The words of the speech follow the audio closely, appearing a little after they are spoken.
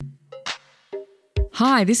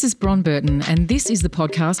Hi, this is Bron Burton, and this is the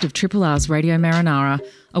podcast of Triple R's Radio Marinara,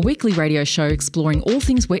 a weekly radio show exploring all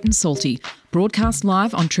things wet and salty, broadcast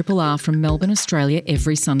live on Triple R from Melbourne, Australia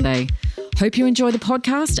every Sunday. Hope you enjoy the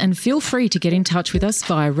podcast and feel free to get in touch with us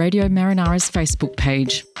via Radio Marinara's Facebook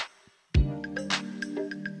page.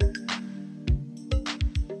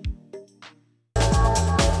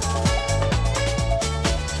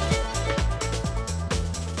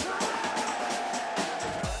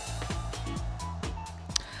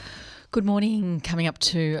 Good morning, coming up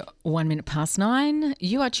to 1 minute past 9.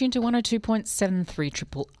 You are tuned to 102.73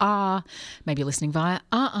 Triple R. Maybe you're listening via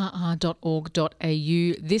rrr.org.au.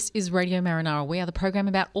 This is Radio Marinara. We are the program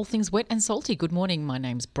about all things wet and salty. Good morning, my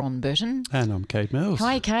name's Bron Burton. And I'm Cade Mills.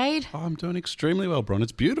 Hi, Cade. I'm doing extremely well, Bron.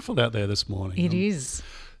 It's beautiful out there this morning. It is.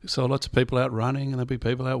 Saw lots of people out running and there'll be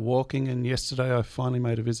people out walking, and yesterday I finally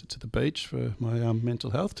made a visit to the beach for my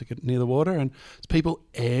mental health to get near the water, and there's people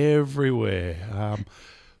everywhere.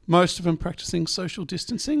 Most of them practicing social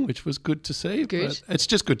distancing, which was good to see. Good. But it's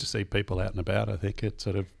just good to see people out and about. I think it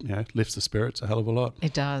sort of lifts the spirits a hell of a lot.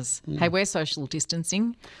 It does. Hey, we're social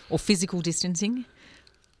distancing or physical distancing.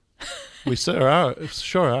 We sure are.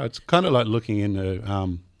 It's kind of like looking in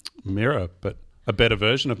a mirror, but a better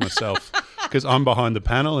version of myself, because I'm behind the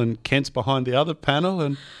panel and Kent's behind the other panel,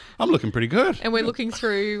 and I'm looking pretty good. And we're looking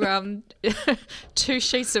through two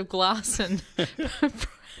sheets of glass and...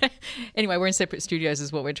 Anyway, we're in separate studios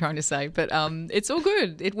is what we're trying to say, but it's all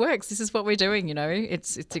good. It works. This is what we're doing, you know.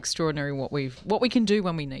 It's extraordinary what we can do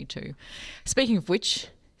when we need to. Speaking of which,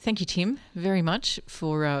 thank you, Tim, very much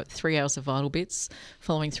for 3 hours of Vital Bits,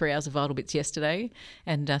 following 3 hours of Vital Bits yesterday.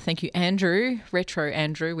 And thank you, Andrew, Retro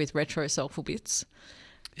Andrew with Retro Soulful Bits.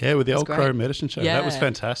 Yeah, with the Old Crow Medicine Show. Yeah. That was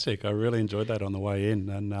fantastic. I really enjoyed that on the way in.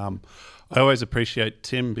 And I always appreciate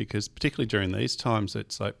Tim, because particularly during these times,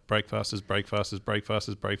 it's like breakfasters.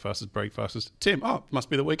 Tim, it must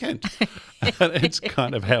be the weekend. And it's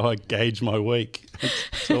kind of how I gauge my week.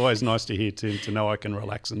 It's always nice to hear Tim, to know I can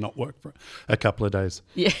relax and not work for a couple of days.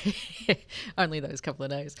 Yeah, only those couple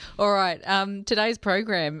of days. All right, today's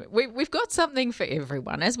program, we've got something for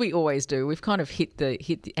everyone, as we always do. We've kind of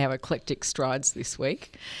hit our eclectic strides this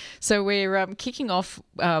week. So we're kicking off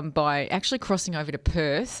by actually crossing over to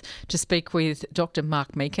Perth to speak with Dr.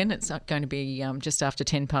 Mark Meakin. It's going to be just after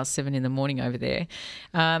 7:10 in the morning over there,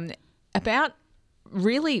 about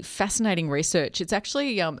really fascinating research. It's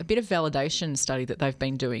actually a bit of validation study that they've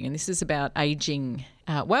been doing, and this is about ageing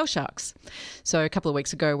whale sharks. So a couple of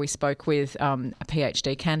weeks ago we spoke with a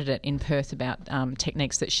PhD candidate in Perth about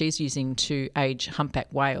techniques that she's using to age humpback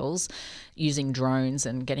whales using drones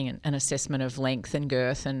and getting an assessment of length and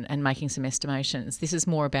girth and making some estimations. This is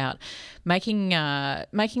more about making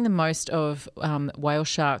the most of whale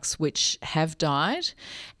sharks which have died,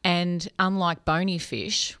 and unlike bony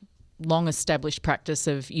fish, long established practice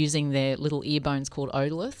of using their little ear bones called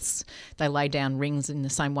otoliths. They lay down rings in the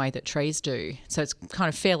same way that trees do. So it's kind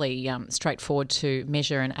of fairly straightforward to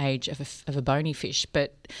measure an age of a bony fish,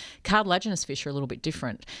 but cartilaginous fish are a little bit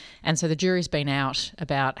different. And so the jury's been out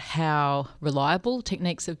about how reliable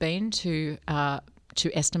techniques have been to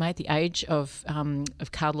estimate the age of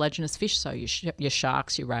cartilaginous fish, so your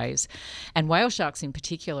sharks, your rays, and whale sharks in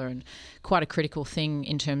particular, and quite a critical thing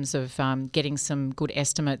in terms of getting some good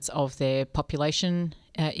estimates of their population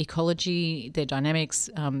ecology, their dynamics,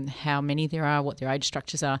 how many there are, what their age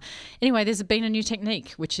structures are. Anyway, there's been a new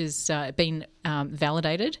technique which has been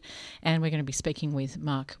validated, and we're going to be speaking with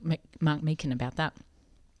Mark Meakin about that.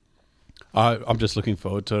 I'm just looking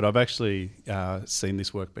forward to it. I've actually seen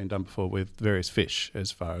this work being done before with various fish as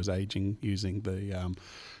far as ageing using the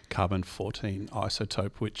carbon-14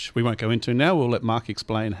 isotope, which we won't go into now. We'll let Mark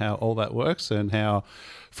explain how all that works and how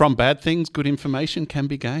from bad things good information can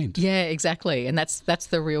be gained. Yeah, exactly. And that's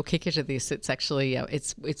the real kicker to this. It's actually,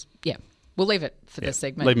 we'll leave it for this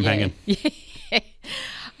segment. Leave them hanging.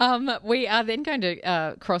 Yeah. We are then going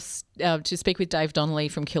to cross to speak with Dave Donnelly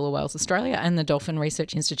from Killer Whales Australia and the Dolphin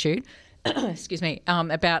Research Institute, excuse me,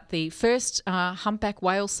 about the first humpback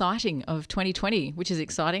whale sighting of 2020, which is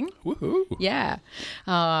exciting. Woohoo! Yeah.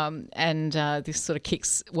 And this sort of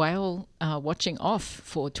kicks whale watching off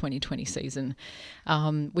for 2020 season,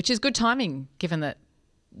 which is good timing given that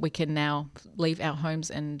we can now leave our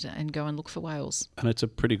homes and go and look for whales. And it's a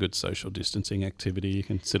pretty good social distancing activity. You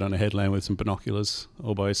can sit on a headland with some binoculars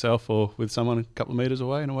all by yourself or with someone a couple of metres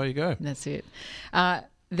away, and away you go. That's it.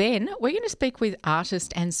 Then we're going to speak with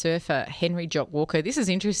artist and surfer Henry Jock Walker. This is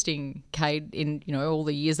interesting, Kate, in all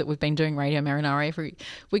the years that we've been doing Radio Marinara.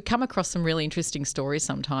 We come across some really interesting stories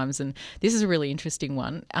sometimes, and this is a really interesting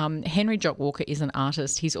one. Henry Jock Walker is an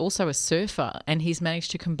artist. He's also a surfer, and he's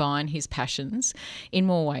managed to combine his passions in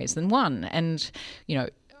more ways than one. And,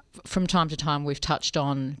 from time to time, we've touched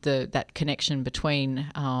on that connection between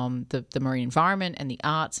the marine environment and the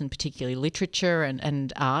arts, and particularly literature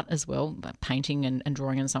and art as well, painting and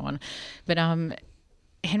drawing and so on. But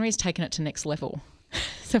Henry's taken it to next level.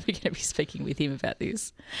 So we're going to be speaking with him about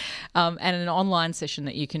this. And an online session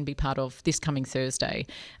that you can be part of this coming Thursday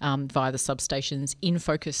via the Substations In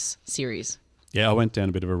Focus series. Yeah, I went down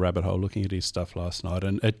a bit of a rabbit hole looking at his stuff last night,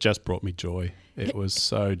 and it just brought me joy. It was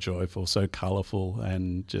so joyful, so colourful,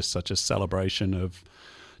 and just such a celebration of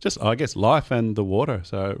just, I guess, life and the water.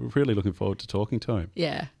 So really looking forward to talking to him.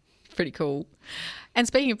 Yeah, pretty cool. And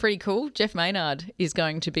speaking of pretty cool, Jeff Maynard is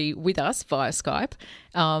going to be with us via Skype,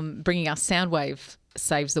 bringing us Soundwave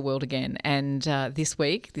Saves the World Again. And this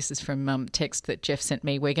week, this is from text that Jeff sent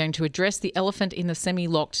me, we're going to address the elephant in the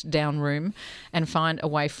semi-locked down room and find a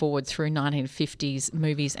way forward through 1950s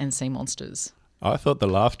movies and sea monsters. I thought the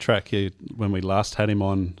laugh track here, when we last had him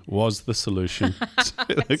on, was the solution to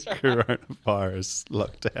the coronavirus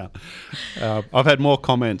lockdown. I've had more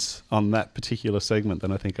comments on that particular segment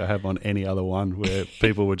than I think I have on any other one, where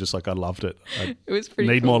people were just like, I loved it. It was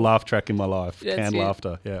pretty Need cool. more laugh track in my life. That's Canned it.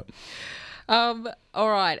 laughter, yeah. All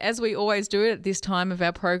right, as we always do at this time of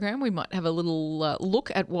our program, we might have a little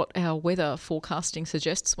look at what our weather forecasting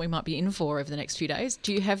suggests we might be in for over the next few days.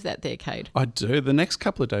 Do you have that there, Cade? I do. The next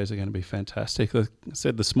couple of days are going to be fantastic. I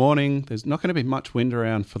said this morning, there's not going to be much wind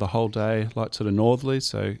around for the whole day, light sort of northerlies,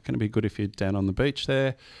 so going to be good if you're down on the beach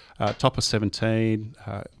there. Top of 17,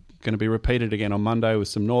 going to be repeated again on Monday with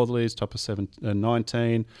some northerlies, top of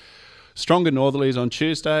 19. Stronger northerlies on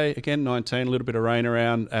Tuesday, again 19, a little bit of rain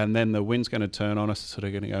around, and then the wind's going to turn on us, sort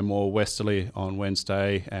of going to go more westerly on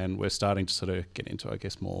Wednesday, and we're starting to sort of get into, I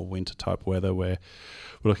guess, more winter type weather, where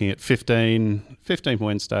we're looking at 15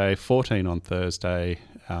 Wednesday, 14 on Thursday,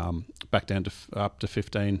 back down to up to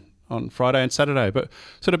 15 on Friday and Saturday, but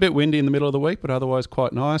sort of a bit windy in the middle of the week, but otherwise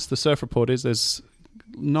quite nice. The surf report is there's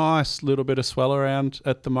nice little bit of swell around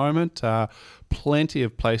at the moment. Plenty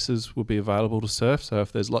of places will be available to surf, so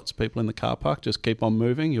if there's lots of people in the car park, just keep on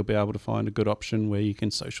moving. You'll be able to find a good option where you can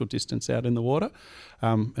social distance out in the water,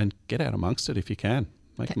 and get out amongst it if you can.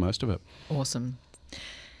 Make the most of it. Awesome.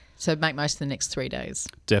 So make most of the next 3 days.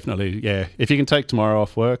 Definitely, yeah. If you can take tomorrow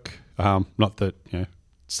off work, not that,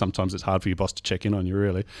 sometimes it's hard for your boss to check in on you,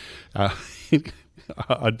 really.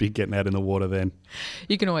 I'd be getting out in the water then.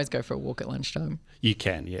 You can always go for a walk at lunchtime. You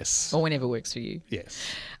can, yes. Or whenever works for you. Yes.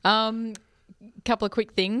 Couple of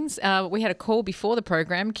quick things. We had a call before the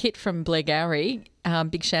program. Kit from Blair Gowrie.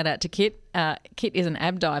 Big shout out to Kit. Kit is an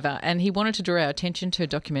ab diver, and he wanted to draw our attention to a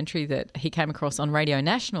documentary that he came across on Radio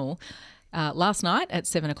National last night at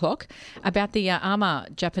 7:00 about the Ama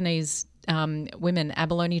Japanese women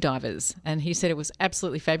abalone divers, and he said it was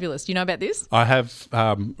absolutely fabulous. Do you know about this? I have.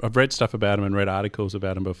 I've read stuff about him and read articles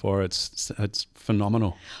about him before. It's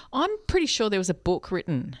phenomenal. I'm pretty sure there was a book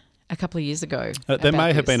written a couple of years ago. There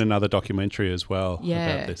may have been another documentary as well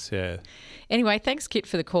about this. Yeah. Anyway, thanks, Kit,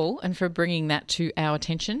 for the call and for bringing that to our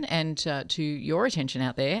attention and to your attention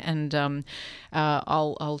out there. And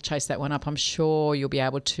I'll chase that one up. I'm sure you'll be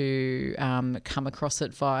able to come across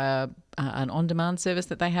it via an on-demand service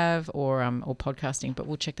that they have or podcasting, but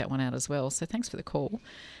we'll check that one out as well. So thanks for the call.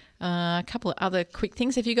 A couple of other quick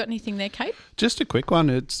things. Have you got anything there, Kate? Just a quick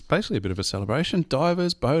one. It's basically a bit of a celebration.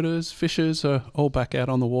 Divers, boaters, fishers are all back out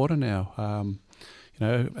on the water now.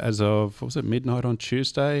 As of, midnight on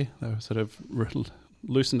Tuesday, they were sort of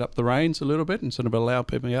loosened up the reins a little bit and sort of allowed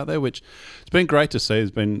people out there, which it's been great to see.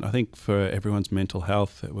 It's been, I think, for everyone's mental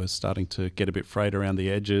health, it was starting to get a bit frayed around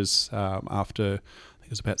the edges after, I think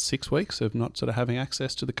it was about 6 weeks of not sort of having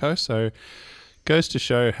access to the coast. So goes to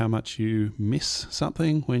show how much you miss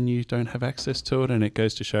something when you don't have access to it, and it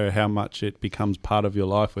goes to show how much it becomes part of your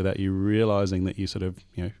life without you realising that you sort of,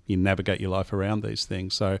 you navigate your life around these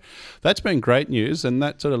things. So that's been great news, and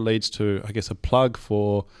that sort of leads to, I guess, a plug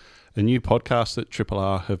for a new podcast that Triple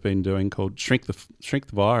R have been doing called Shrink the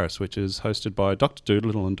Virus, which is hosted by Dr.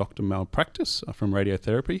 Doolittle and Dr. Malpractice from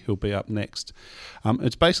Radiotherapy, who'll be up next.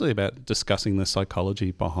 It's basically about discussing the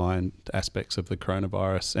psychology behind aspects of the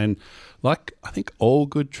coronavirus. And like I think all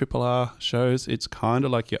good Triple R shows, it's kind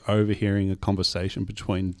of like you're overhearing a conversation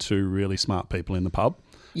between two really smart people in the pub.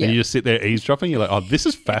 Yeah. And you just sit there eavesdropping. You're like, oh, this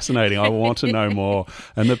is fascinating. I want to know more.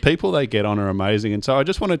 And the people they get on are amazing. And so I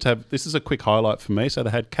just wanted to have, this is a quick highlight for me. So they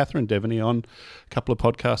had Catherine Devaney on a couple of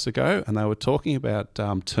podcasts ago, and they were talking about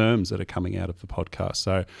terms that are coming out of the podcast.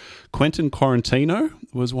 So Quentin Quarantino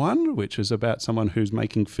was one, which is about someone who's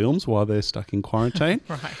making films while they're stuck in quarantine.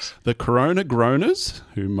 Right. The Corona Groaners,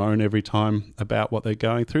 who moan every time about what they're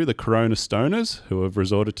going through. The Corona Stoners, who have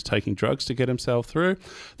resorted to taking drugs to get themselves through.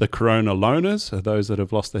 The Corona Loners are those that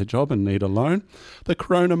have lost their job and need a loan. The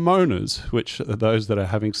Corona Moaners, which are those that are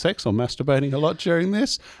having sex or masturbating a lot during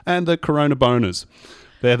this. And the Corona Boners.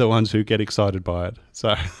 They're the ones who get excited by it.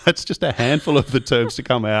 So that's just a handful of the terms to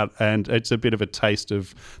come out, and it's a bit of a taste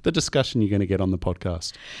of the discussion you're going to get on the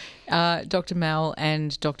podcast. Dr. Mal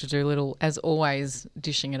and Dr. Doolittle, as always,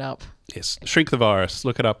 dishing it up. Yes, Shrink the Virus.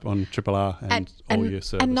 Look it up on Triple R and all your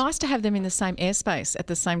services. And nice to have them in the same airspace at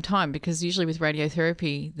the same time, because usually with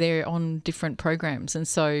radiotherapy, they're on different programs. And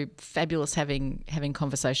so fabulous having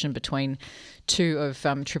conversation between two of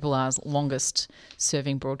Triple R's longest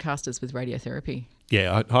serving broadcasters with radiotherapy.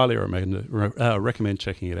 Yeah, I highly recommend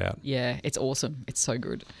checking it out. Yeah, it's awesome. It's so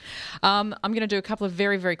good. I'm going to do a couple of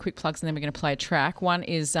very, very quick plugs, and then we're going to play a track. One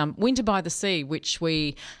is Winter by the Sea, which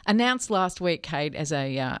we announced last week, Kate, as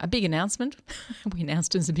a big announcement. We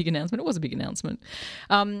announced it as a big announcement. It was a big announcement.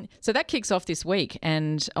 So that kicks off this week,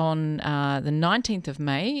 and on the 19th of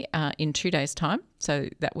May, in 2 days' time, so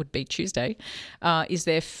that would be Tuesday, is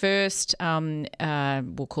their first,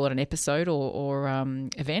 we'll call it an episode or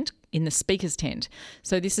event, in the speaker's tent.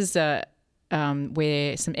 So this is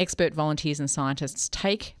where some expert volunteers and scientists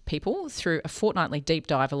take people through a fortnightly deep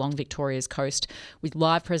dive along Victoria's coast with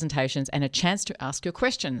live presentations and a chance to ask your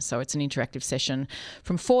questions. So it's an interactive session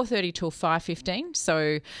from 4:30 till 5:15.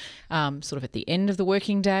 So sort of at the end of the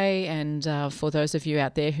working day, and for those of you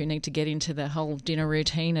out there who need to get into the whole dinner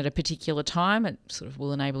routine at a particular time, it sort of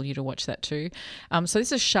will enable you to watch that too. So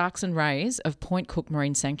this is Sharks and Rays of Point Cook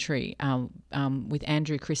Marine Sanctuary with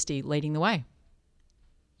Andrew Christie leading the way.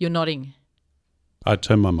 You're nodding. I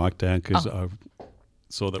turned my mic down because I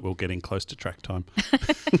saw that we were getting close to track time.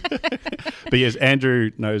 But yes,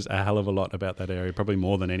 Andrew knows a hell of a lot about that area, probably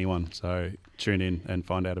more than anyone. So tune in and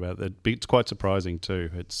find out about it. It's quite surprising too.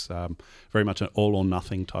 It's very much an all or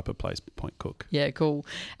nothing type of place, Point Cook. Yeah, cool.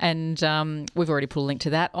 And we've already put a link to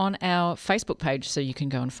that on our Facebook page, so you can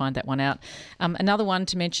go and find that one out. Another one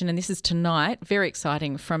to mention, and this is tonight, very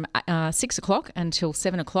exciting, from 6 o'clock until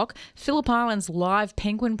 7 o'clock, Phillip Island's live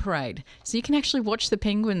penguin parade. So you can actually watch the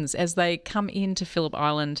penguins as they come into Phillip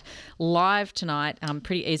Island live tonight.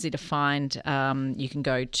 Pretty easy to find. You can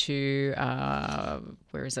go to,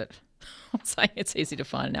 where is it? I'm saying it's easy to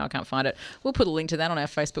find now. I can't find it. We'll put a link to that on our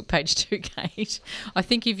Facebook page too, Kate. I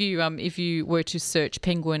think if you were to search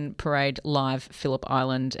Penguin Parade Live Phillip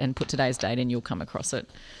Island and put today's date in, you'll come across it.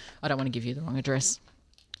 I don't want to give you the wrong address,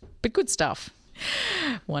 but good stuff.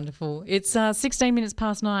 Wonderful. It's 16 minutes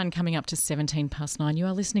past 9, coming up to 17 past 9. You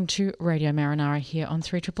are listening to Radio Marinara here on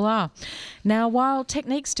 3RRR. Now, while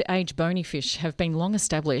techniques to age bony fish have been long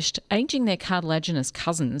established, ageing their cartilaginous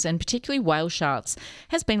cousins, and particularly whale sharks,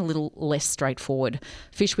 has been a little less straightforward.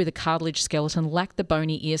 Fish with a cartilage skeleton lack the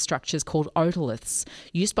bony ear structures called otoliths,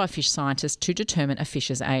 used by fish scientists to determine a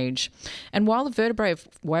fish's age. And while the vertebrae of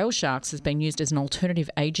whale sharks has been used as an alternative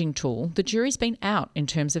aging tool, the jury's been out in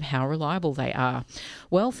terms of how reliable they are.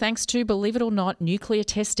 Well, thanks to, believe it or not, nuclear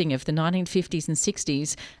testing of the 1950s and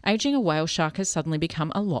 60s, ageing a whale shark has suddenly become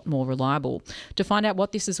a lot more reliable. To find out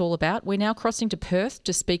what this is all about, we're now crossing to Perth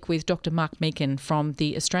to speak with Dr. Mark Meakin from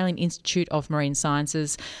the Australian Institute of Marine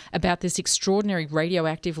Sciences about this extraordinary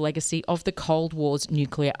radioactive legacy of the Cold War's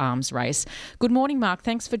nuclear arms race. Good morning, Mark.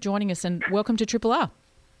 Thanks for joining us, and welcome to Triple R.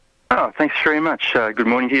 Oh, thanks very much. Good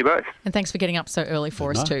morning to you both. And thanks for getting up so early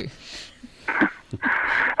for us too.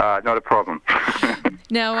 Not a problem.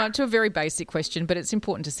 Now, to a very basic question, but it's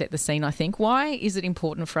important to set the scene, I think. Why is it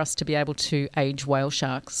important for us to be able to age whale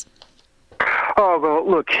sharks? Oh, well,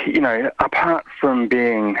 look, apart from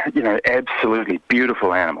being, absolutely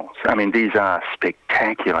beautiful animals, I mean, these are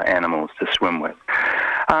spectacular animals to swim with.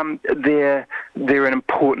 They're an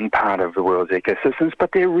important part of the world's ecosystems,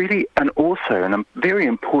 but they're really also a very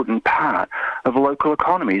important part of local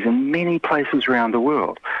economies in many places around the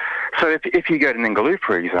world. So if you go to Ningaloo,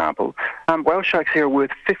 for example, whale sharks here are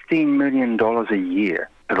worth $15 million a year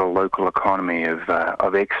to the local economy of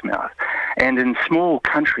Exmouth. And in small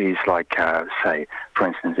countries like, say, for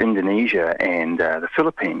instance, Indonesia and the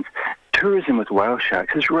Philippines, tourism with whale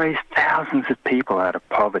sharks has raised thousands of people out of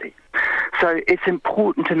poverty. So it's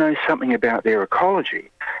important to know something about their ecology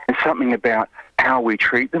and something about how we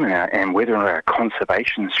treat them and whether or not our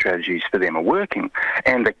conservation strategies for them are working.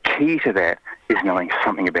 And the key to that is knowing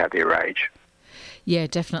something about their age. Yeah,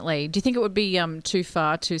 definitely. Do you think it would be too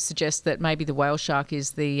far to suggest that maybe the whale shark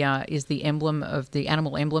is the emblem of the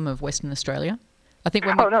animal emblem of Western Australia? I think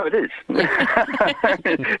when Oh no, it is.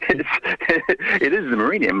 It is the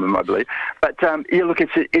marine emblem, I believe. But yeah, look,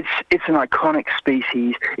 it's an iconic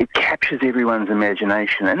species. It captures everyone's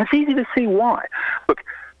imagination, and it's easy to see why. Look,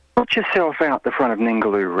 put yourself out the front of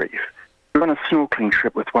Ningaloo Reef. You're on a snorkeling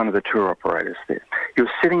trip with one of the tour operators there.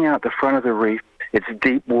 You're sitting out the front of the reef. It's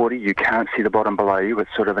deep water. You can't see the bottom below you.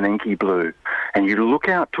 It's sort of an inky blue. And you look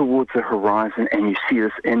out towards the horizon and you see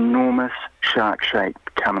this enormous shark shape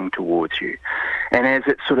coming towards you. And as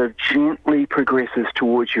it sort of gently progresses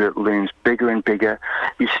towards you, it looms bigger and bigger.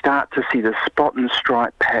 You start to see the spot and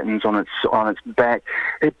stripe patterns on its back.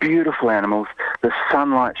 They're beautiful animals. The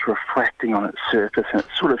sunlight's reflecting on its surface and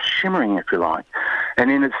it's sort of shimmering, if you like. And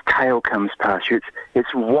then its tail comes past you.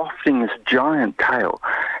 It's wafting this giant tail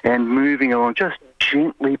and moving along, just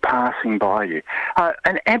gently passing by you.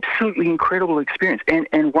 An absolutely incredible experience,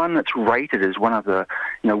 and one that's rated as one of the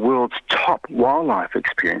world's top wildlife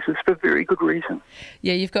experiences for very good reason.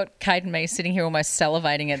 Yeah, you've got Kate and me sitting here almost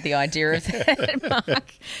salivating at the idea of that,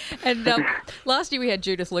 Mark. And last year we had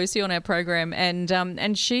Judith Lucy on our program,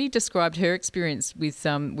 and she described her experience with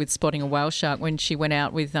spotting a whale shark when she went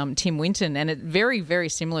out with Tim Winton, and it very, very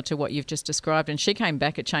similar to what you've just described. And she came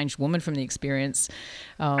back a changed woman from the experience.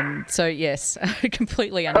 So yes, I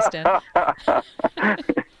completely understand.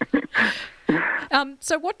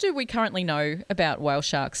 So what do we currently know about whale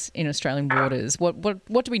sharks in Australian waters? What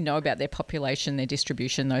do we know about their population, their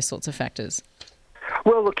distribution, those sorts of factors?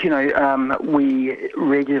 Well, look, we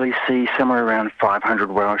regularly see somewhere around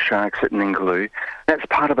 500 whale sharks at Ningaloo. That's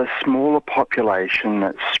part of a smaller population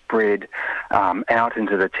that's spread out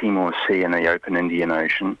into the Timor Sea and the open Indian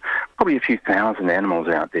Ocean. Probably a few thousand animals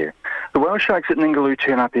out there. The whale sharks at Ningaloo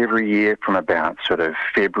turn up every year from about sort of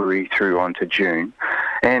February through on to June.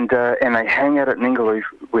 And they hang out at Ningaloo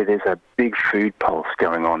where there's a big food pulse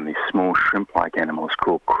going on, these small shrimp-like animals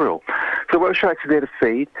called krill. So the whale sharks are there to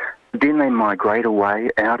feed. Then they migrate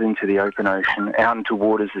away out into the open ocean, out into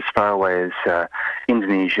waters as far away as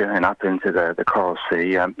Indonesia and up into the Coral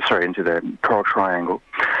Sea, into the Coral Triangle.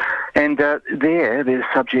 And they're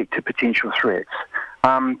subject to potential threats.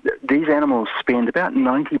 These animals spend about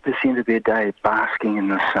 90% of their day basking in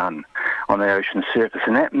the sun on the ocean surface,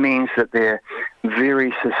 and that means that they're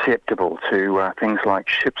very susceptible to things like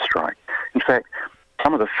ship strike. In fact,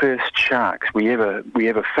 some of the first sharks we ever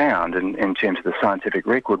found in terms of the scientific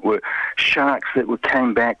record were sharks that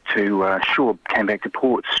came back to shore, came back to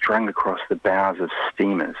port, strung across the bows of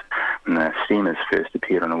steamers when the steamers first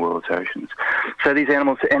appeared on the world's oceans. So these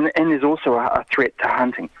animals, and there's also a threat to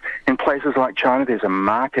hunting. In places like China, there's a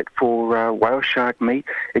market for whale shark meat.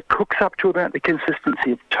 It cooks up to about the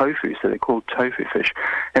consistency of tofu, so they're called tofu fish.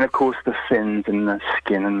 And of course, the fins and the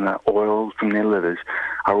skin and the oil from their livers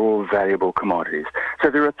are all valuable commodities. So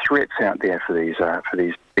there are threats out there for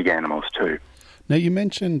these big animals too. Now, you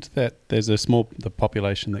mentioned that there's the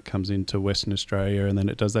population that comes into Western Australia and then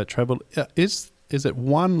it does that travel. Is it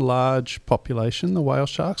one large population, the whale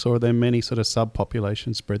sharks, or are there many sort of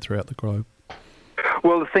subpopulations spread throughout the globe?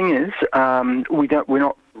 Well, the thing is, we're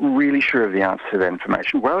not really sure of the answer to that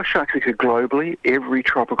information. Whale sharks occur globally, every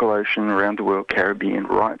tropical ocean around the world, Caribbean,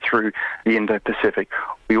 right through the Indo-Pacific.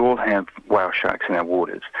 We all have whale sharks in our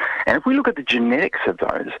waters. And if we look at the genetics of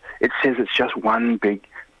those, it says it's just one big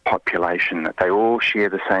population, that they all share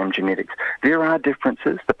the same genetics. There are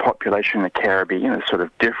differences. The population in the Caribbean is sort of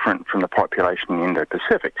different from the population in the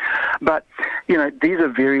Indo-Pacific. But, these are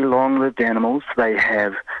very long-lived animals. They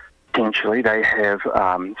have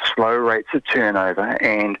slow rates of turnover,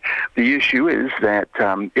 and the issue is that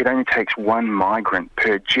it only takes one migrant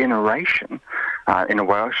per generation in a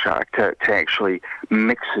whale shark to actually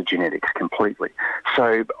mix the genetics completely.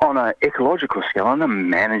 So on an ecological scale, on a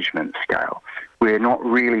management scale, we're not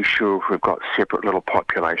really sure if we've got separate little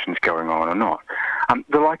populations going on or not.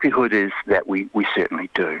 The likelihood is that we certainly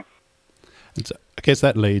do. And so I guess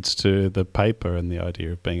that leads to the paper and the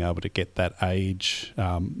idea of being able to get that age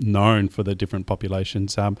known for the different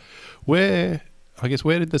populations. Where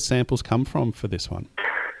did the samples come from for this one?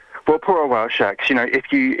 Well, poor old whale sharks,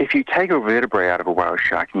 if you take a vertebrae out of a whale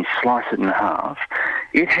shark and you slice it in half,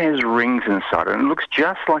 it has rings inside it, and it looks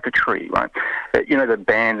just like a tree, right? The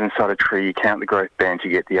bands inside a tree, you count the growth bands,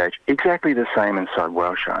 you get the age. Exactly the same inside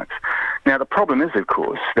whale sharks. Now, the problem is, of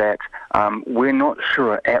course, that we're not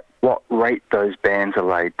sure at what rate those bands are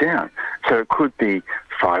laid down. So it could be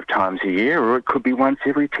 5 times a year, or it could be once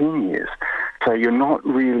every 10 years. So you're not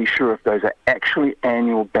really sure if those are actually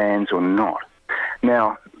annual bands or not.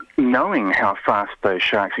 Now, knowing how fast those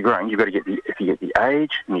sharks are growing, if you get the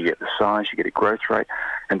age and you get the size, you get a growth rate,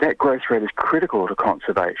 and that growth rate is critical to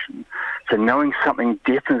conservation. So knowing something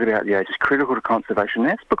definite about the age is critical to conservation.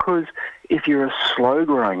 That's because if you're a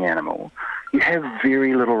slow-growing animal, you have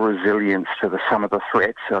very little resilience to some of the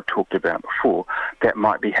threats I've talked about before that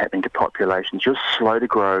might be happening to populations. You're slow to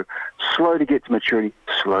grow, slow to get to maturity,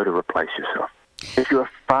 slow to replace yourself. If you're a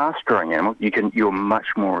fast-growing animal, you're much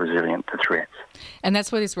more resilient to threats. And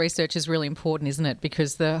that's where this research is really important, isn't it?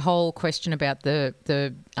 Because the whole question about the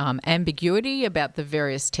ambiguity about the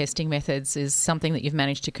various testing methods is something that you've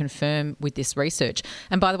managed to confirm with this research.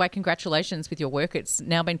 And by the way, congratulations with your work. It's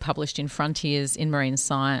now been published in Frontiers in Marine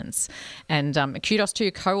Science. And kudos to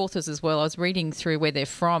your co-authors as well. I was reading through where they're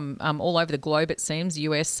from, all over the globe, it seems,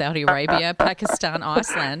 US, Saudi Arabia, Pakistan,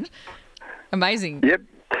 Iceland. Amazing. Yep.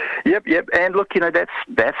 And look,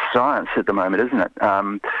 that's science at the moment, isn't it?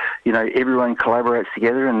 Everyone collaborates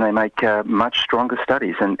together and they make much stronger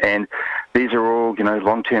studies. And these are all,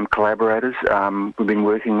 long-term collaborators we've been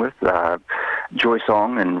working with. Joyce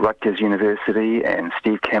Ong and Rutgers University and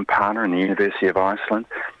Steve Campana and the University of Iceland.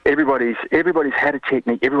 Everybody's had a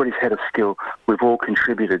technique, everybody's had a skill. We've all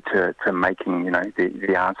contributed to making,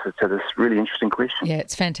 the answer to this really interesting question. Yeah,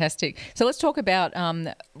 it's fantastic. So let's talk about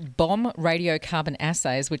bomb radiocarbon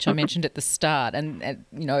assays, which I mentioned at the start, and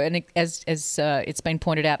as it's been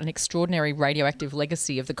pointed out, an extraordinary radioactive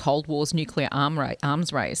legacy of the Cold War's nuclear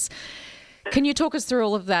arms race. Can you talk us through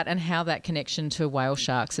all of that and how that connection to whale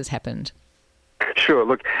sharks has happened? Sure.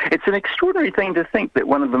 Look, it's an extraordinary thing to think that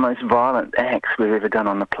one of the most violent acts we've ever done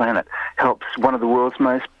on the planet helps one of the world's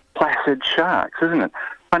most placid sharks, isn't it?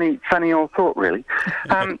 Funny old thought, really.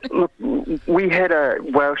 Look, we had a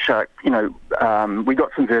whale shark, we got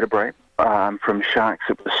some vertebrae from sharks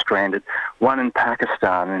that were stranded, one in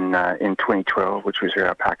Pakistan in 2012, which was where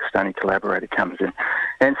our Pakistani collaborator comes in,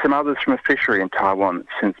 and some others from a fishery in Taiwan that's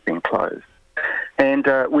since been closed. And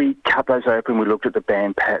we cut those open, we looked at the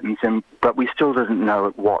band patterns, but we still didn't know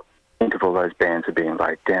at what interval those bands are being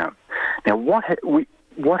laid down. Now,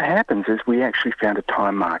 what happens is we actually found a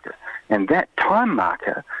time marker, and that time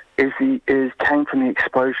marker came from the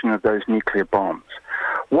explosion of those nuclear bombs.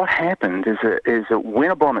 What happened is that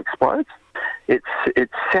when a bomb explodes, it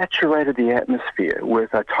saturated the atmosphere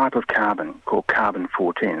with a type of carbon called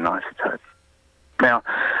carbon-14, an isotope. Now,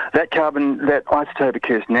 that isotope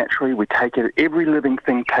occurs naturally. We take it. Every living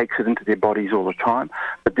thing takes it into their bodies all the time.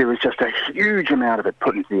 But there was just a huge amount of it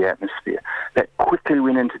put into the atmosphere that quickly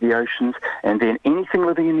went into the oceans. And then anything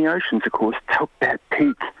living in the oceans, of course, took that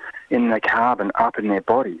peak in the carbon up in their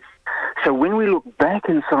bodies. So when we look back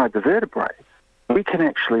inside the vertebrae, we can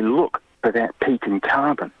actually look for that peak in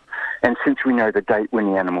carbon. And since we know the date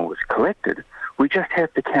when the animal was collected, we just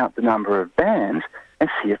have to count the number of bands and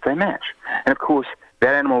see if they match. And of course,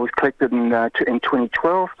 that animal was collected in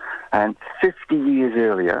 2012, and 50 years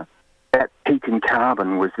earlier, that peak in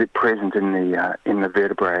carbon was present in the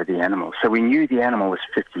vertebrae of the animal. So we knew the animal was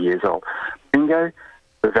 50 years old. Bingo,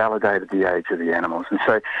 we validated the age of the animals. And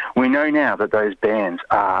so we know now that those bands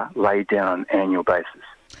are laid down on an annual basis.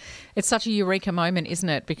 It's such a eureka moment, isn't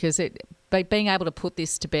it? Because being able to put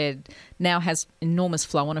this to bed now has enormous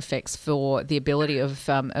flow-on effects for the ability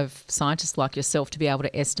of scientists like yourself to be able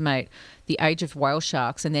to estimate the age of whale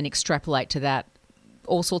sharks and then extrapolate to that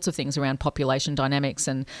all sorts of things around population dynamics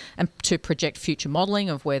and to project future modelling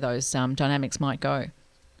of where those dynamics might go.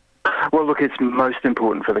 Well, look, it's most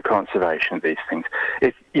important for the conservation of these things.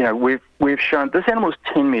 We've shown this animal is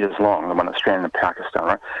 10 metres long, the one that's stranded in Pakistan,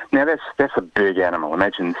 right? Now that's a big animal.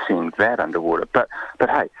 Imagine seeing that underwater. But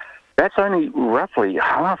hey, that's only roughly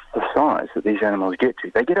half the size that these animals get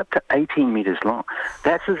to. They get up to 18 metres long.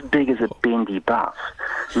 That's as big as a bendy bus.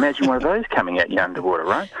 Imagine one of those coming at you underwater,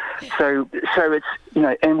 right? So it's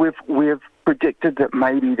and we've predicted that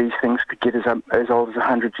maybe these things could get as old as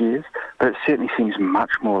 100 years, but it certainly seems much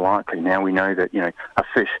more likely now we know that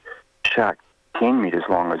a shark 10 metres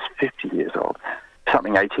long is 50 years old.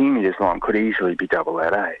 Something 18 metres long could easily be double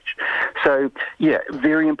that age. So, yeah,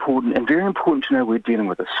 very important, and very important to know we're dealing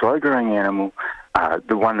with a slow-growing animal,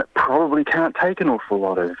 the one that probably can't take an awful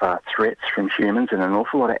lot of threats from humans and an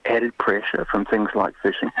awful lot of added pressure from things like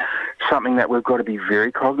fishing, something that we've got to be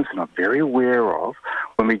very cognizant of, very aware of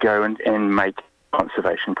when we go and make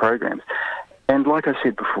conservation programs. And like I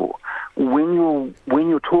said before, when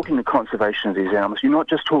you're talking to conservation of these animals, you're not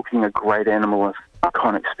just talking a great animal of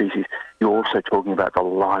iconic species, you're also talking about the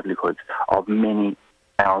livelihoods of many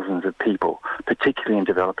thousands of people, particularly in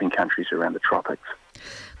developing countries around the tropics.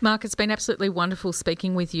 Mark, it's been absolutely wonderful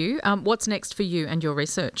speaking with you. What's next for you and your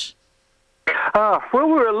research? Well,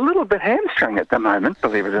 we're a little bit hamstrung at the moment,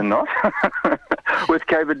 believe it or not. with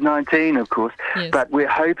COVID-19, of course. Yes. But we're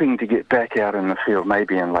hoping to get back out in the field,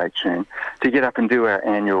 maybe in late June, to get up and do our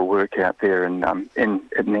annual work out there in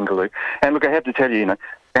Ningaloo. And look, I have to tell you,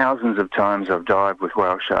 thousands of times I've dived with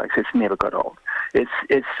whale sharks. It's never got old.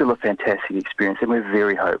 It's still a fantastic experience, and we're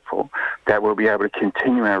very hopeful that we'll be able to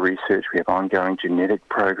continue our research. We have ongoing genetic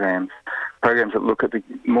programs that look at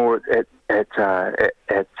more at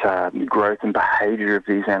growth and behaviour of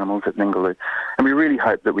these animals at Ningaloo. And we really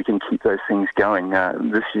hope that we can keep those things going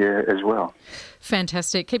this year as well.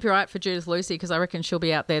 Fantastic. Keep your eye out for Judith Lucy, because I reckon she'll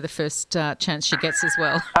be out there the first chance she gets as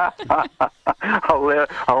well.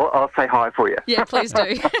 I'll say hi for you. Yeah, please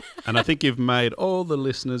do. And I think you've made all the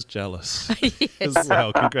listeners jealous as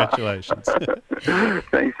well. Congratulations.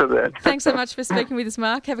 Thanks for that. Thanks so much for speaking with us,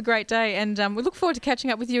 Mark. Have a great day. And we look forward to catching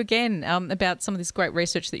up with you again about some of this great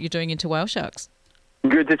research that you're doing into whale sharks.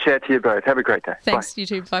 Good to chat to you both. Have a great day. Thanks, Bye. you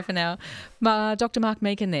too. Bye for now. Dr. Mark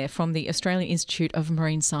Meakin there from the Australian Institute of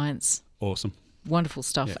Marine Science. Awesome. Wonderful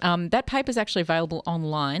stuff. Yeah. That paper's actually available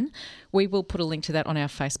online. We will put a link to that on our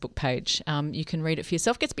Facebook page. You can read it for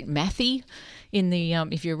yourself. It gets a bit mathy in the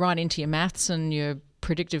if you're right into your maths and your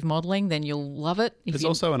predictive modelling, then you'll love it. There's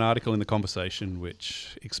also an article in The Conversation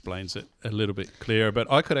which explains it a little bit clearer,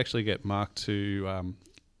 but I could actually get Mark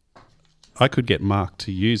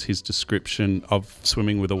to use his description of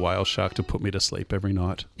swimming with a whale shark to put me to sleep every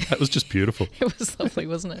night. That was just beautiful. It was lovely,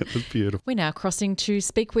 wasn't it? It was beautiful. We're now crossing to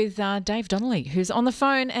speak with Dave Donnelly, who's on the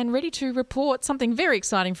phone and ready to report something very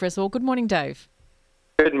exciting for us all. Good morning, Dave.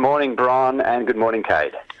 Good morning, Bron, and good morning,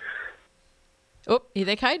 Cade. Oh, you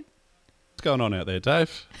there, Cade? What's going on out there,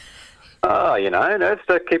 Dave? Oh,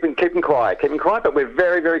 it's keeping quiet, but we're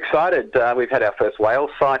very, very excited. We've had our first whale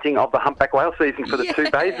sighting of the humpback whale season for the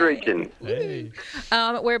Two Bays region. Hey.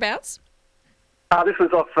 Whereabouts? This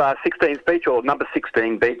was off 16th Beach, or number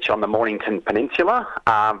 16 beach on the Mornington Peninsula.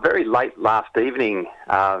 Very late last evening,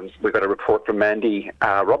 we got a report from Mandy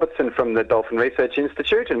Robertson from the Dolphin Research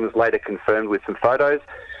Institute, and was later confirmed with some photos.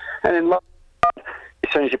 And then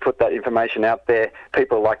as soon as you put that information out there,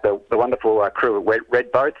 people like the wonderful crew at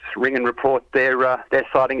Red Boats ring and report their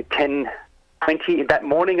sighting at 10:20 that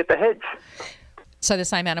morning at the Heads. So the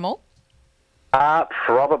same animal?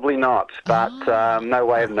 Probably not, but no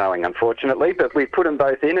way of knowing, unfortunately. But we've put them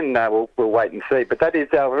both in, and we'll wait and see. But that is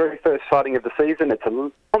our very first sighting of the season. It's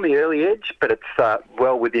on the early edge, but it's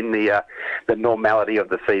well within the normality of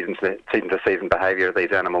the season-to-season behaviour of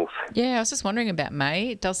these animals. Yeah, I was just wondering about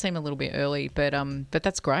May. It does seem a little bit early, but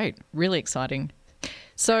that's great. Really exciting.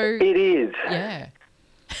 So it is. Yeah.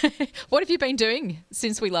 What have you been doing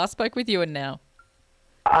since we last spoke with you and now?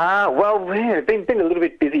 Been a little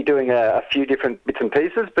bit busy doing a few different bits and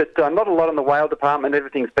pieces, but not a lot in the whale department.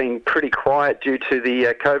 Everything's been pretty quiet due to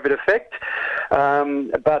the COVID effect.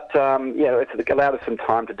 It's allowed us some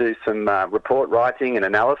time to do some report writing and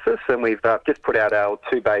analysis, and we've just put out our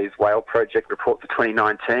Two Bays Whale Project report for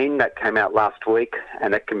 2019. That came out last week,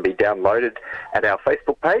 and that can be downloaded at our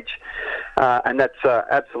Facebook page. And that's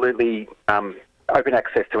absolutely open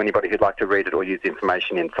access to anybody who'd like to read it or use the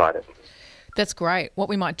information inside it. That's great. What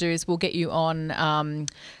we might do is we'll get you on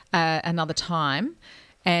another time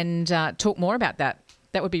and talk more about that.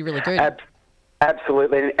 That would be really good.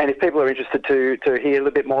 Absolutely. And if people are interested to hear a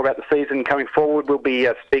little bit more about the season coming forward, we'll be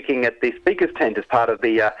speaking at the Speakers Tent as part of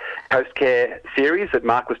the Coast Care series that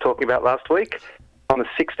Mark was talking about last week on the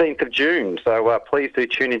 16th of June. So please do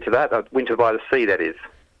tune into that. Winter by the Sea, that is.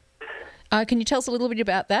 Can you tell us a little bit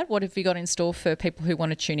about that? What have you got in store for people who want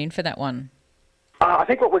to tune in for that one? I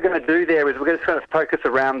think what we're going to do there is we're going to focus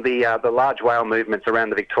around the large whale movements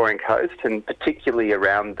around the Victorian coast, and particularly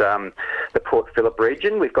around the Port Phillip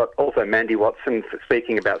region. We've got also Mandy Watson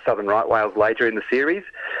speaking about southern right whales later in the series,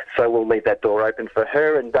 so we'll leave that door open for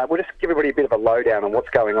her, and we'll just give everybody a bit of a lowdown on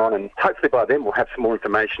what's going on, and hopefully by then we'll have some more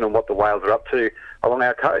information on what the whales are up to along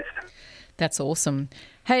our coast. That's awesome.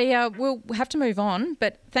 Hey, we'll have to move on,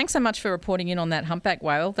 but thanks so much for reporting in on that humpback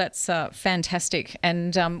whale. That's fantastic.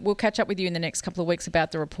 And we'll catch up with you in the next couple of weeks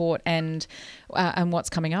about the report and what's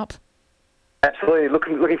coming up. Absolutely.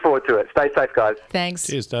 Looking forward to it. Stay safe, guys. Thanks.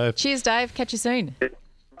 Cheers, Dave. Cheers, Dave. Catch you soon.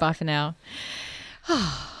 Bye for now.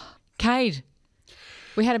 Cade,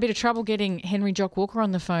 we had a bit of trouble getting Henry Jock Walker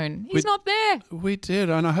on the phone. He's not there. We did,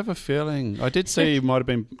 and I have a feeling. I did see he might have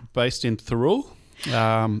been based in Thirroul.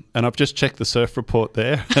 And I've just checked the surf report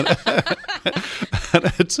there.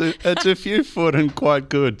 And it's a few foot and quite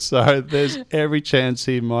good. So there's every chance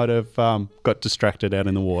he might have got distracted out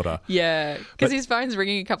in the water. Yeah, because his phone's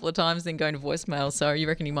ringing a couple of times, then going to voicemail. So you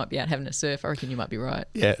reckon he might be out having a surf? I reckon you might be right.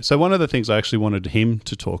 Yeah. So one of the things I actually wanted him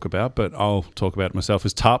to talk about, but I'll talk about it myself,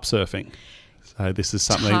 is tarp surfing. So this is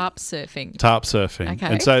something... Tarp surfing. Tarp surfing. Okay.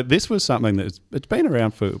 And so this was something it's been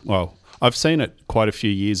around for, well, I've seen it quite a few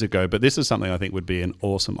years ago, but this is something I think would be an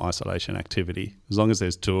awesome isolation activity, as long as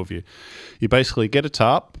there's two of you. You basically get a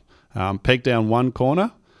tarp, peg down one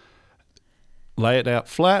corner, lay it out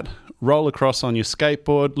flat, roll across on your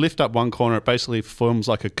skateboard, lift up one corner. It basically forms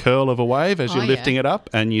like a curl of a wave as you're lifting it up,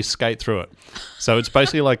 and you skate through it. So it's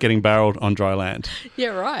basically like getting barreled on dry land. Yeah,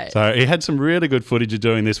 right. So he had some really good footage of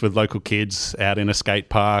doing this with local kids out in a skate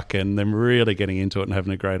park and them really getting into it and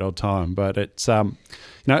having a great old time. But it's,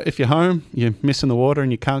 if you're home, you're missing the water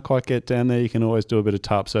and you can't quite get down there, you can always do a bit of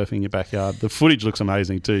tarp surfing in your backyard. The footage looks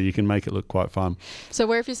amazing too. You can make it look quite fun. So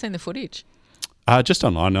where have you seen the footage? Just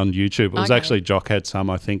online on YouTube. It was actually Jock had some.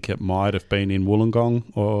 I think it might have been in Wollongong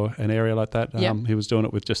or an area like that. He was doing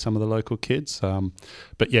it with just some of the local kids.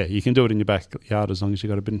 But yeah, you can do it in your backyard as long as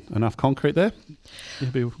you've got enough concrete there.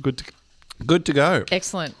 You'll be good to go.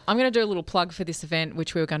 Excellent. I'm going to do a little plug for this event,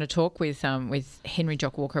 which we were going to talk with Henry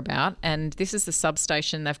Jock Walker about. And this is the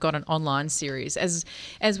Substation. They've got an online series, as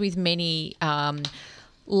with many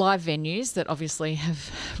live venues that obviously have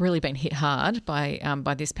really been hit hard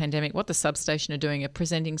by this pandemic. What the Substation are doing are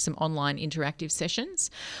presenting some online interactive sessions.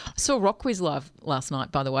 I saw Rock Quiz live last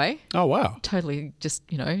night, by the way. Oh, wow. Totally just,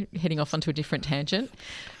 heading off onto a different tangent,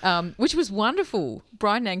 which was wonderful.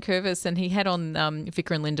 Brian Nankervis, and he had on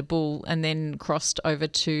Vicar and Linda Bull, and then crossed over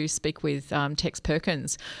to speak with Tex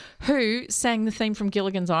Perkins, who sang the theme from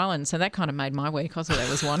Gilligan's Island. So that kind of made my week. I thought that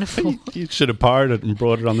was wonderful. You should have pirated it and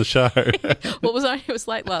brought it on the show. Well, it was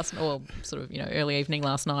late last night, or sort of early evening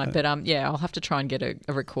last night. But I'll have to try and get a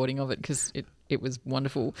recording of it because it was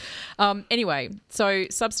wonderful. Anyway, so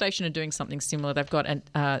Substation are doing something similar. They've got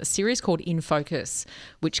a series called In Focus,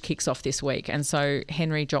 which kicks off this week. And so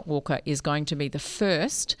Henry Jock Walker is going to be the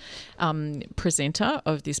first presenter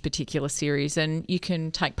of this particular series. And you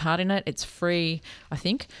can take part in it. It's free, I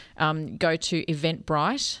think. Go to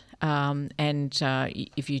Eventbrite. And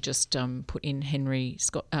if you just put in Henry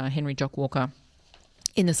Jock Walker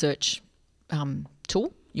in the search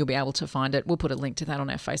tool, you'll be able to find it. We'll put a link to that on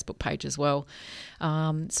our Facebook page as well.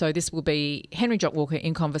 So this will be Henry Jock Walker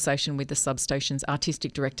in conversation with the Substation's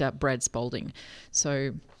artistic director, Brad Spalding.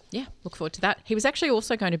 So, yeah, look forward to that. He was actually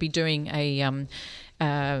also going to be doing a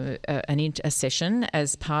session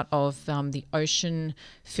as part of the Ocean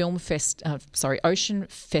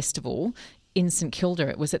Festival in St Kilda.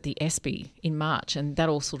 It was at the Espy in March, and that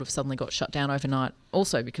all sort of suddenly got shut down overnight,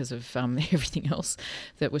 also because of everything else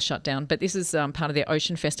that was shut down. But this is part of their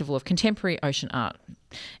Ocean Festival of Contemporary Ocean Art,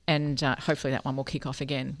 and hopefully that one will kick off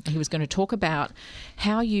again. He was going to talk about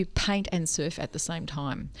how you paint and surf at the same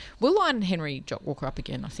time. We'll line Henry Jock Walker up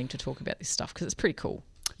again, I think, to talk about this stuff because it's pretty cool.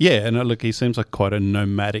 Yeah, and look, he seems like quite a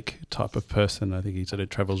nomadic type of person. I think he sort of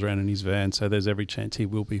travels around in his van, so there's every chance he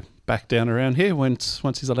will be back down around here once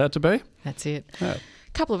he's allowed to be. That's it. Yeah.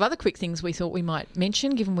 A couple of other quick things we thought we might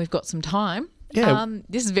mention, given we've got some time. Yeah.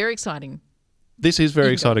 This is very exciting. This is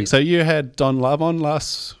very exciting. So you had Don Love on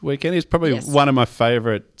last weekend. He's probably one of my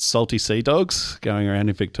favourite salty sea dogs going around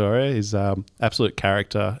in Victoria. He's absolute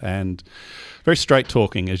character and very straight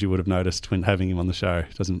talking, as you would have noticed when having him on the show.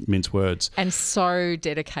 Doesn't mince words. And so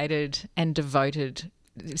dedicated and devoted,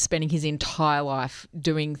 spending his entire life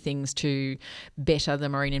doing things to better the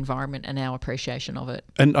marine environment and our appreciation of it.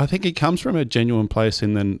 And I think he comes from a genuine place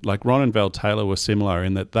in then, like Ron and Val Taylor were similar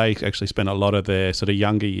in that they actually spent a lot of their sort of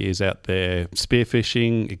younger years out there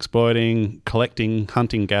spearfishing, exploiting, collecting,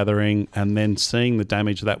 hunting, gathering, and then seeing the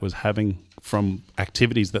damage that was having from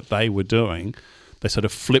activities that they were doing. They sort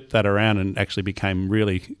of flipped that around and actually became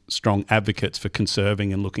really strong advocates for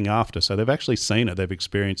conserving and looking after. So they've actually seen it, they've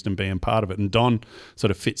experienced and being part of it. And Don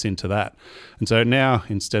sort of fits into that. And so now,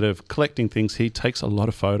 instead of collecting things, he takes a lot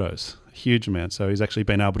of photos, a huge amount. So he's actually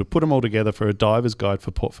been able to put them all together for a diver's guide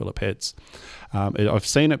for Port Phillip Heads. I've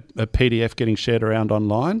seen a PDF getting shared around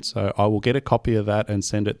online, so I will get a copy of that and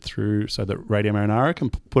send it through so that Radio Marinara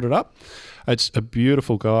can put it up. It's a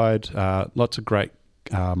beautiful guide, lots of great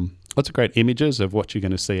images of what you're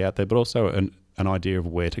going to see out there, but also an idea of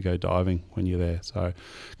where to go diving when you're there. So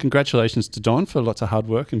congratulations to Don for lots of hard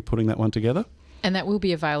work in putting that one together. And that will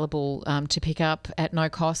be available to pick up at no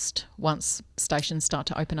cost once stations start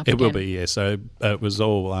to open up again. It will be, yeah. So it was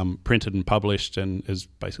all printed and published and is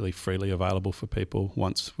basically freely available for people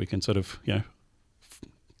once we can sort of,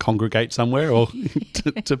 congregate somewhere or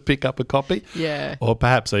to pick up a copy. Yeah. Or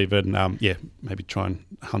perhaps even, maybe try and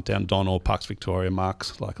hunt down Don or Parks Victoria.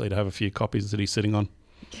 Mark's likely to have a few copies that he's sitting on.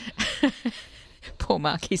 Poor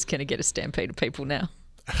Mark, he's going to get a stampede of people now.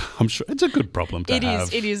 I'm sure it's a good problem to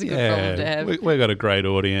have. It is a good problem to have. We've got a great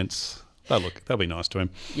audience. They'll be nice to him.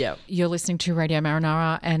 Yeah, you're listening to Radio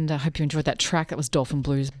Marinara, and I hope you enjoyed that track. That was Dolphin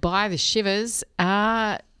Blues by The Shivers.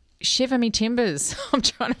 Shiver Me Timbers. I'm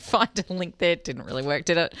trying to find a link there. It didn't really work,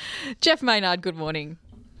 did it? Jeff Maynard, good morning.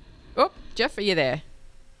 Oh, Jeff, are you there?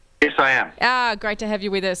 Yes, I am. Great to have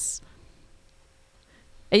you with us.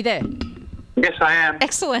 Are you there? Yes, I am.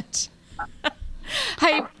 Excellent.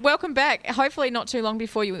 Hey, welcome back. Hopefully not too long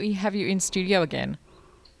before we have you in studio again.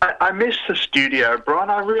 I miss the studio, Brian.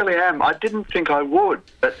 I really am. I didn't think I would,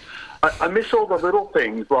 but I miss all the little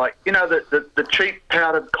things, like, you know, the cheap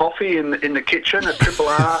powdered coffee in the kitchen at Triple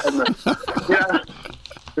R, and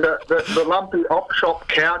the lumpy op-shop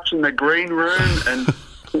couch in the green room, and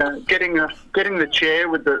getting the chair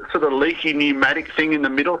with the sort of leaky pneumatic thing in the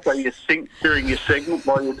middle so you sink during your segment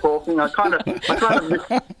while you're talking. I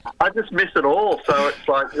just miss it all. So it's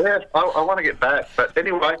like, I want to get back. But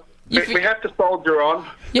anyway, we have to soldier on.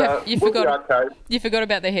 You forgot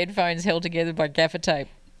about the headphones held together by gaffer tape.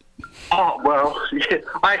 Oh, well, yeah,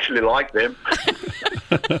 I actually like them.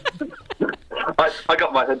 I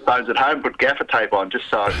got my headphones at home, put gaffer tape on just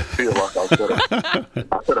so I feel like I was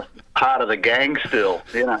sort of part of the gang still,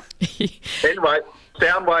 you know. Anyway,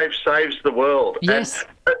 Soundwave saves the world. Yes.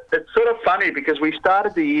 And it's sort of funny because we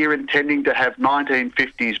started the year intending to have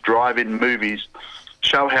 1950s drive-in movies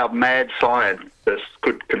show how mad scientists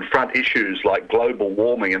could confront issues like global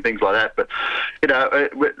warming and things like that. But, you know,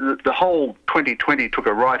 the whole 2020 took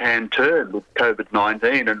a right-hand turn with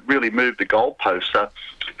COVID-19 and really moved the goalposts.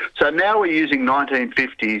 So now we're using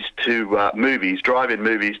 1950s movies, drive-in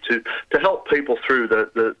movies, to help people through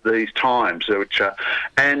these times. This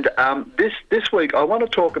week I want to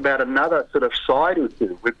talk about another sort of side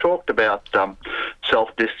issue. We've talked about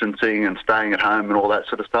self-distancing and staying at home and all that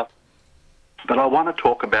sort of stuff. But I want to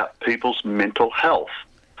talk about people's mental health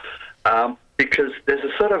because there's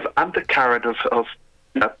a sort of undercurrent of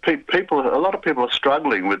people. A lot of people are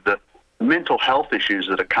struggling with the mental health issues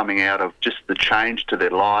that are coming out of just the change to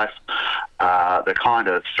their life, the kind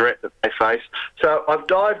of threat that they face. So I've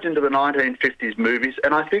dived into the 1950s movies,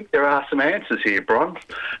 and I think there are some answers here, Bron.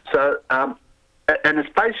 So, and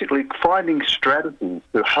it's basically finding strategies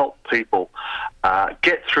to help people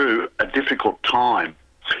get through a difficult time.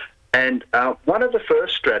 And one of the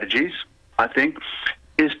first strategies, I think,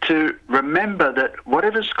 is to remember that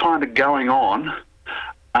whatever's kind of going on,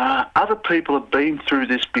 other people have been through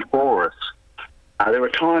this before us. There were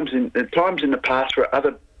times in the past where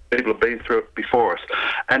other people have been through it before us.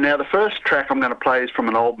 And now the first track I'm going to play is from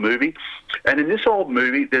an old movie. And in this old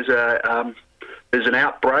movie, there's an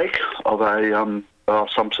outbreak of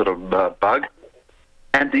some sort of bug.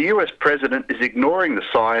 And the US president is ignoring the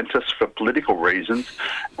scientists for political reasons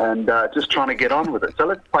and just trying to get on with it. So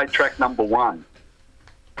let's play track number 1.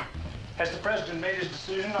 Has the president made his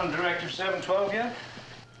decision on Directive 712 yet?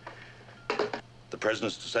 The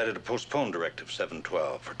president's decided to postpone Directive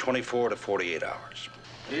 712 for 24 to 48 hours.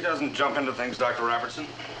 He doesn't jump into things, Dr. Robertson.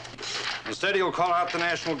 Instead, he'll call out the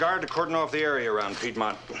National Guard to cordon off the area around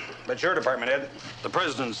Piedmont. That's your department, Ed. The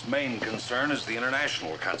president's main concern is the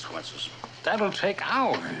international consequences. That'll take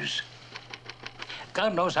hours.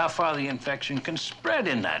 God knows how far the infection can spread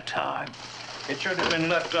in that time. It should have been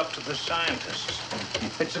left up to the scientists.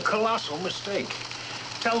 It's a colossal mistake.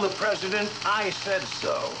 Tell the president I said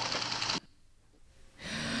so.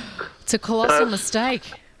 It's a colossal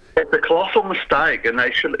mistake. It's a colossal mistake, and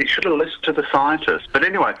he should have listened to the scientists. But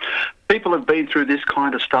anyway, people have been through this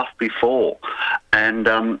kind of stuff before, and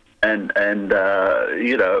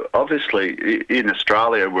you know, obviously in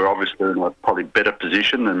Australia we're obviously in a probably better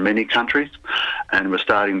position than many countries, and we're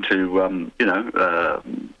starting to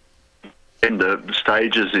end the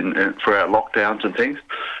stages for our lockdowns and things.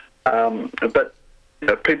 But you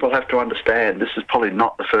know, people have to understand this is probably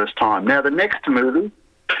not the first time. Now the next movie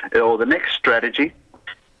or the next strategy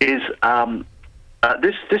is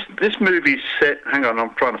this movie's set. Hang on,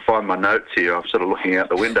 I'm trying to find my notes here. I'm sort of looking out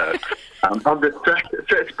the window. I'm distracted.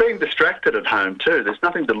 It's being distracted at home too. There's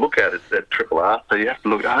nothing to look at at Triple R, so you have to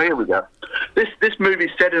look. Oh, here we go. This movie's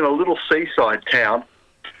set in a little seaside town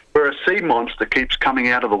where a sea monster keeps coming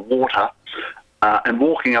out of the water and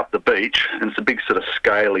walking up the beach, and it's a big sort of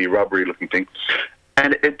scaly, rubbery-looking thing,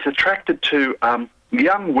 and it's attracted to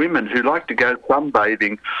young women who like to go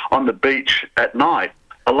sunbathing on the beach at night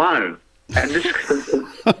alone. And this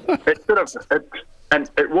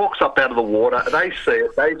it walks up out of the water. They see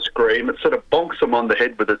it, they scream. It sort of bonks them on the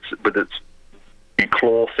head with its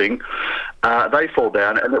claw thing. They fall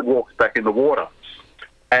down, and it walks back in the water.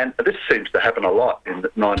 And this seems to happen a lot in the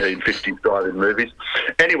 1950s drive-in movies.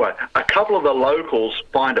 Anyway, a couple of the locals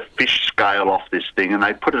find a fish scale off this thing, and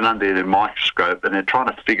they put it under their microscope, and they're trying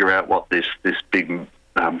to figure out what this big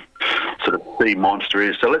sort of sea monster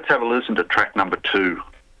is. So let's have a listen to track number 2.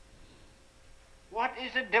 What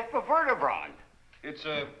is a Diplovertebron? It's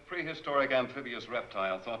a prehistoric amphibious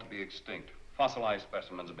reptile thought to be extinct. Fossilized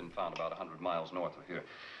specimens have been found about 100 miles north of here.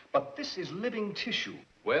 But this is living tissue.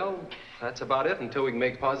 Well, that's about it until we can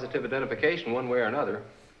make positive identification one way or another.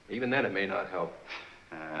 Even then, it may not help.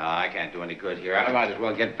 I can't do any good here. I might as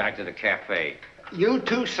well get back to the cafe. You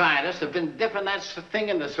two scientists have been dipping that thing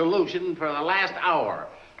in the solution for the last hour.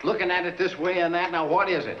 Looking at it this way and that. Now, what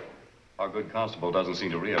is it? Our good constable doesn't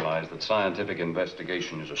seem to realize that scientific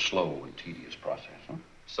investigation is a slow and tedious process, huh?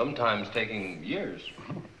 Sometimes taking years.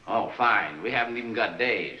 Oh, fine. We haven't even got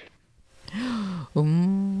days.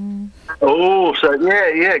 Oh, so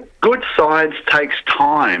yeah. Good science takes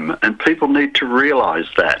time, and people need to realise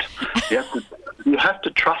that. You have to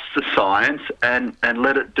trust the science and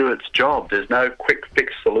let it do its job. There's no quick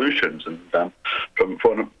fix solutions, and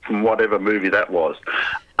from whatever movie that was.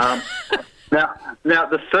 Now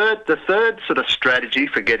the third sort of strategy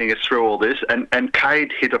for getting us through all this, and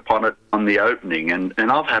Cade hit upon it on the opening, and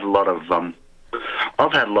I've had a lot of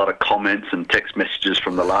comments and text messages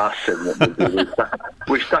from the last segment.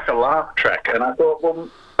 We stuck a laugh track, and I thought, well,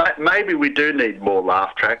 maybe we do need more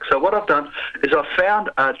laugh tracks. So what I've done is I found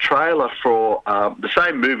a trailer for the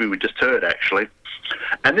same movie we just heard, actually.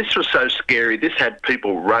 And this was so scary. This had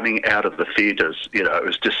people running out of the theatres. You know, it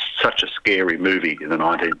was just such a scary movie in the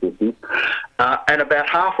 1950s. And about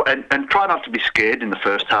halfway, and try not to be scared in the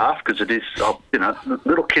first half, because it is,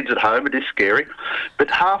 little kids at home, it is scary. But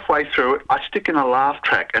halfway through it, I stick in a laugh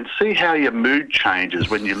track and see how your mood changes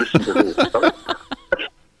when you listen to this.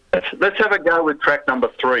 Let's have a go with track number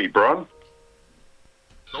 3, Bron.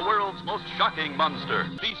 The world's most shocking monster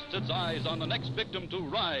feasts its eyes on the next victim to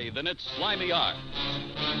writhe in its slimy arms.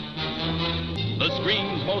 The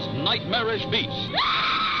screen's most nightmarish beast.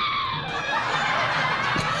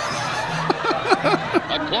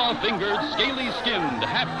 A claw-fingered, scaly-skinned,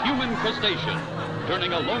 half-human crustacean,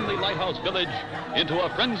 turning a lonely lighthouse village into a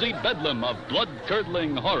frenzied bedlam of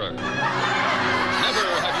blood-curdling horror. Never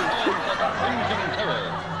have you known such cringing terror.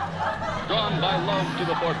 Drawn by love to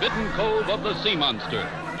the forbidden cove of the sea monster.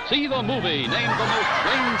 See the movie named the most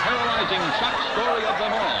brain-paralyzing shock story of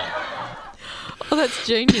them all. Oh, that's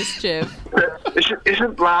genius, Jeff.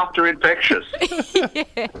 Isn't laughter infectious?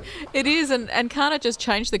 Yeah, it is, and can't it just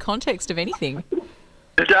change the context of anything?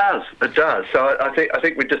 It does. So I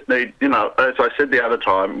think we just need, as I said the other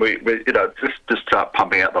time, we just start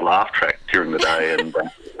pumping out the laugh track during the day, and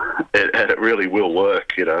it really will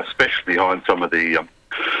work, especially behind some of the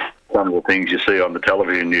things you see on the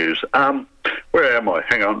television news. Where am I?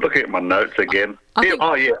 Hang on, looking at my notes again.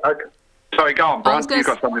 Okay. Sorry, go on, Brian. You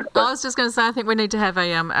got something to say? I was just going to say, I think we need to have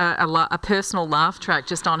a personal laugh track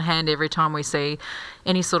just on hand every time we see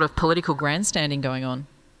any sort of political grandstanding going on.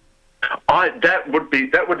 That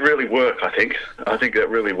would really work. I think that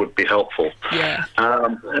really would be helpful. Yeah.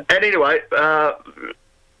 And anyway,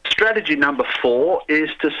 strategy number 4 is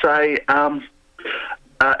to say.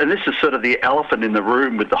 And this is sort of the elephant in the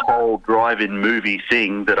room with the whole drive-in movie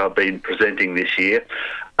thing that I've been presenting this year,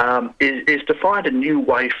 is to find a new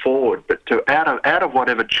way forward, but to out of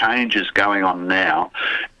whatever change is going on now,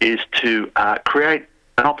 is to create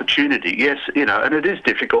an opportunity. Yes, and it is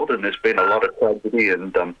difficult, and there's been a lot of tragedy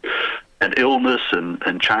and illness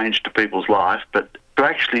and change to people's life, but to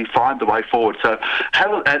actually find the way forward. So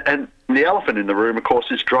and the elephant in the room, of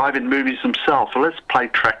course, is drive-in movies themselves. So let's play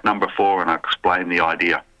track number 4 and I'll explain the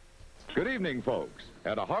idea. Good evening, folks,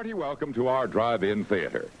 and a hearty welcome to our drive-in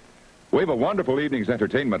theater. We have a wonderful evening's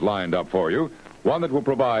entertainment lined up for you, one that will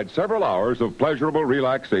provide several hours of pleasurable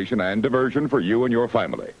relaxation and diversion for you and your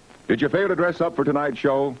family. Did you fail to dress up for tonight's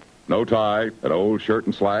show? No tie, an old shirt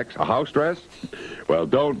and slacks, a house dress? Well,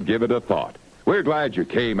 don't give it a thought. We're glad you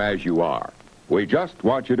came as you are. We just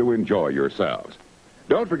want you to enjoy yourselves.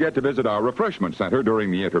 Don't forget to visit our refreshment center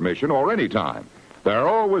during the intermission or any time. There are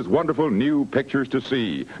always wonderful new pictures to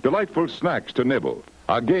see, delightful snacks to nibble,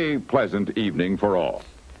 a gay, pleasant evening for all.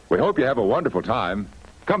 We hope you have a wonderful time.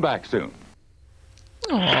 Come back soon.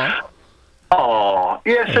 Aww. Oh,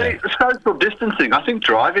 yeah, see, social distancing. I think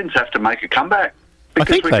drive-ins have to make a comeback. I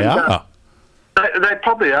think they are. They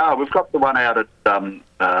probably are. We've got the one out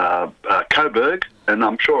at Coburg, and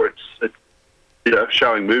I'm sure it's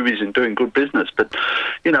showing movies and doing good business. But,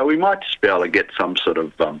 we might just be able to get some sort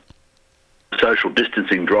of social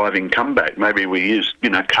distancing driving comeback. Maybe we use,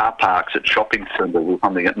 car parks at shopping centres or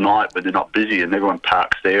something at night when they're not busy, and everyone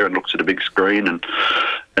parks there and looks at a big screen and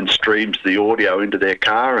streams the audio into their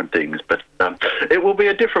car and things. But it will be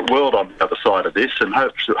a different world on the other side of this, and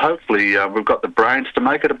hopefully we've got the brains to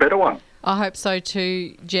make it a better one. I hope so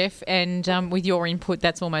too, Jeff. And with your input,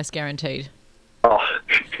 that's almost guaranteed. Oh,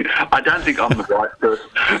 I don't think I'm the right person.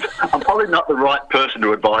 I'm probably not the right person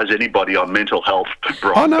to advise anybody on mental health,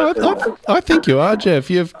 Brian. Oh, no, I think you are, Jeff.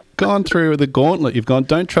 You've gone through the gauntlet. You've gone,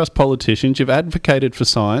 don't trust politicians. You've advocated for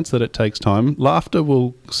science, that it takes time. Laughter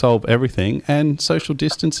will solve everything, and social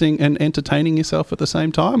distancing and entertaining yourself at the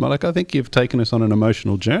same time. I think you've taken us on an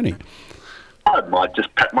emotional journey. I might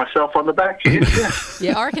just pat myself on the back here.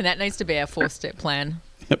 Yeah, I reckon that needs to be our 4-step plan.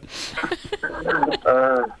 Yep.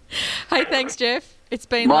 Hey, thanks, Jeff. It's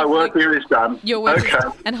been my lovely. work here is done. Your work okay.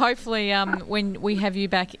 is, and hopefully, when we have you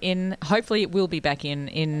back in, hopefully it will be back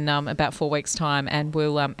in about 4 weeks' time, and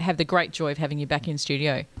we'll have the great joy of having you back in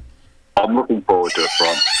studio. I'm looking forward to it,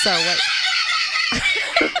 Bron. So wait.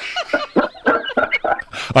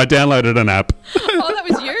 I downloaded an app. Oh, that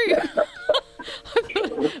was you.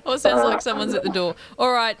 Oh, it sounds like someone's at the door.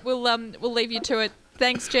 All right, we'll leave you to it.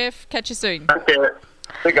 Thanks, Jeff. Catch you soon. Okay.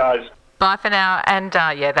 Hey, guys. Bye for now. And,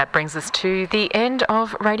 that brings us to the end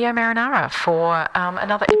of Radio Marinara for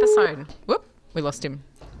another episode. Whoop, we lost him,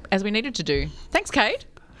 as we needed to do. Thanks, Kate.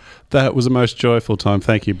 That was the most joyful time.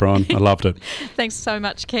 Thank you, Bron. I loved it. Thanks so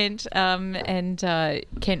much, Kent. And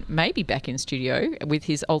Kent may be back in studio with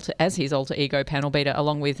his alter ego panel beater,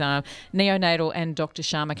 along with Neonatal and Dr.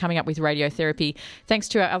 Sharma coming up with radiotherapy. Thanks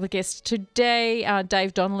to our other guests today,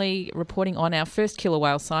 Dave Donnelly reporting on our first killer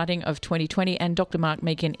whale sighting of 2020, and Dr. Mark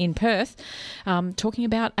Meakin in Perth talking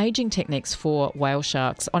about ageing techniques for whale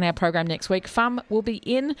sharks. On our program next week, FUM will be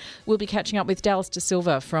in. We'll be catching up with Dallas De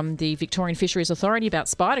Silva from the Victorian Fisheries Authority about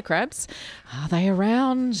spider crabs. Are they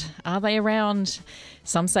around?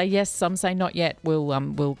 Some say yes, some say not yet.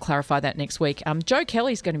 We'll clarify that next week. Joe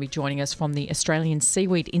Kelly's going to be joining us from the Australian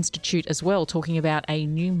Seaweed Institute as well, talking about a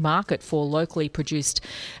new market for locally produced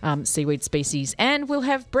seaweed species. And we'll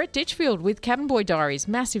have Brett Ditchfield with Cabin Boy Diaries.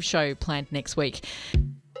 Massive show planned next week.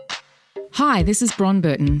 Hi, this is Bron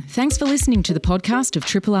Burton. Thanks for listening to the podcast of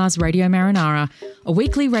Triple R's Radio Marinara, a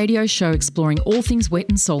weekly radio show exploring all things wet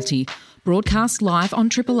and salty, broadcast live on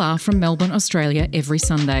Triple R from Melbourne, Australia every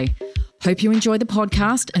Sunday. Hope you enjoy the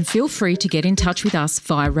podcast and feel free to get in touch with us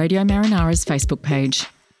via Radio Marinara's Facebook page.